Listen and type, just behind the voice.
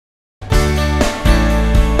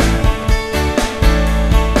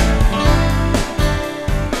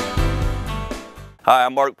Hi,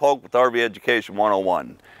 I'm Mark Polk with RV Education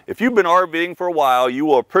 101. If you've been RVing for a while, you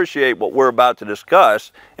will appreciate what we're about to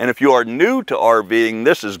discuss. And if you are new to RVing,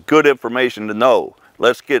 this is good information to know.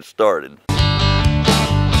 Let's get started.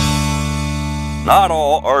 Not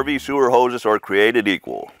all RV sewer hoses are created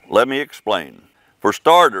equal. Let me explain. For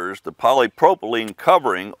starters, the polypropylene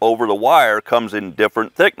covering over the wire comes in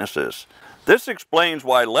different thicknesses. This explains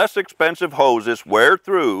why less expensive hoses wear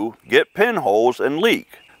through, get pinholes, and leak.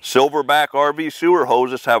 Silverback RV sewer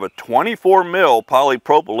hoses have a 24 mil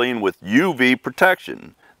polypropylene with UV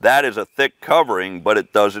protection. That is a thick covering, but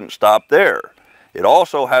it doesn't stop there. It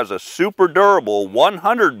also has a super durable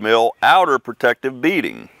 100 mil outer protective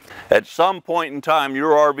beading. At some point in time,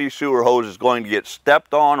 your RV sewer hose is going to get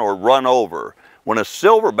stepped on or run over. When a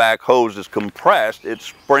Silverback hose is compressed, it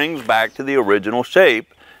springs back to the original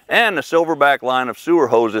shape, and the Silverback line of sewer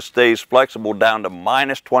hoses stays flexible down to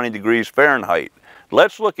minus 20 degrees Fahrenheit.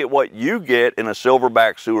 Let's look at what you get in a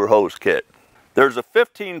Silverback sewer hose kit. There's a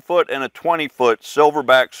 15-foot and a 20-foot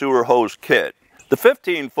Silverback sewer hose kit. The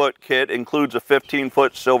 15-foot kit includes a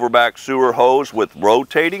 15-foot Silverback sewer hose with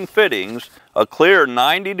rotating fittings, a clear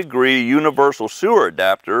 90-degree universal sewer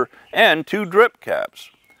adapter, and 2 drip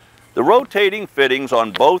caps. The rotating fittings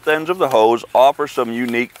on both ends of the hose offer some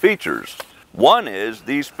unique features. One is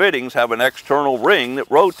these fittings have an external ring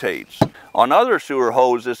that rotates. On other sewer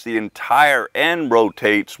hoses, the entire end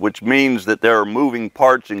rotates, which means that there are moving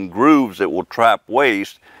parts and grooves that will trap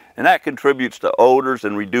waste, and that contributes to odors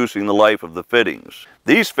and reducing the life of the fittings.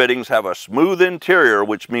 These fittings have a smooth interior,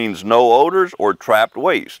 which means no odors or trapped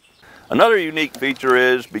waste. Another unique feature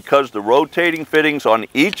is because the rotating fittings on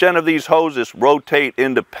each end of these hoses rotate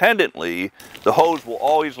independently, the hose will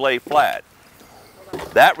always lay flat.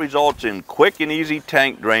 That results in quick and easy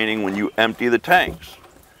tank draining when you empty the tanks.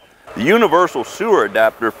 The universal sewer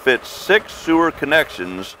adapter fits 6 sewer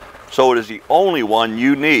connections, so it is the only one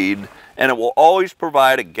you need, and it will always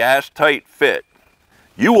provide a gas-tight fit.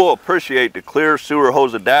 You will appreciate the clear sewer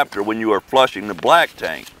hose adapter when you are flushing the black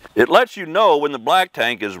tank. It lets you know when the black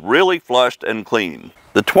tank is really flushed and clean.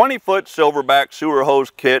 The 20-foot Silverback sewer hose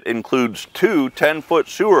kit includes 2 10-foot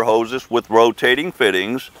sewer hoses with rotating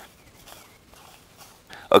fittings,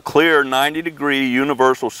 a clear 90-degree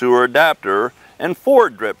universal sewer adapter, and 4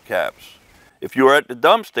 drip caps. If you are at the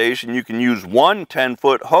dump station, you can use 1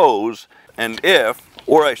 10-foot hose, and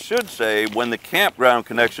or I should say, when the campground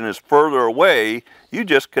connection is further away, you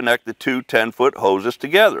just connect the 2 10-foot hoses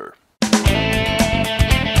together.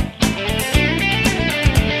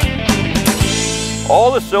 All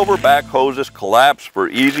the Silverback hoses collapse for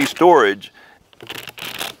easy storage,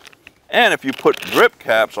 and if you put drip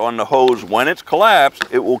caps on the hose when it's collapsed,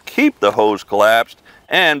 it will keep the hose collapsed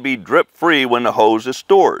and be drip-free when the hose is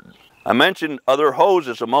stored. I mentioned other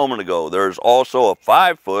hoses a moment ago. There's also a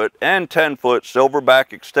 5-foot and 10-foot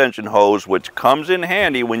Silverback extension hose, which comes in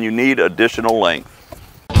handy when you need additional length.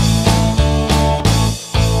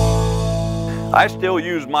 I still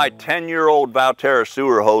use my 10-year-old Valterra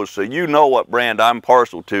sewer hose, so you know what brand I'm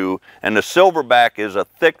partial to, and the Silverback is a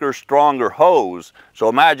thicker, stronger hose, so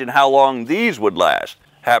imagine how long these would last.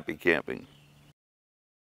 Happy camping.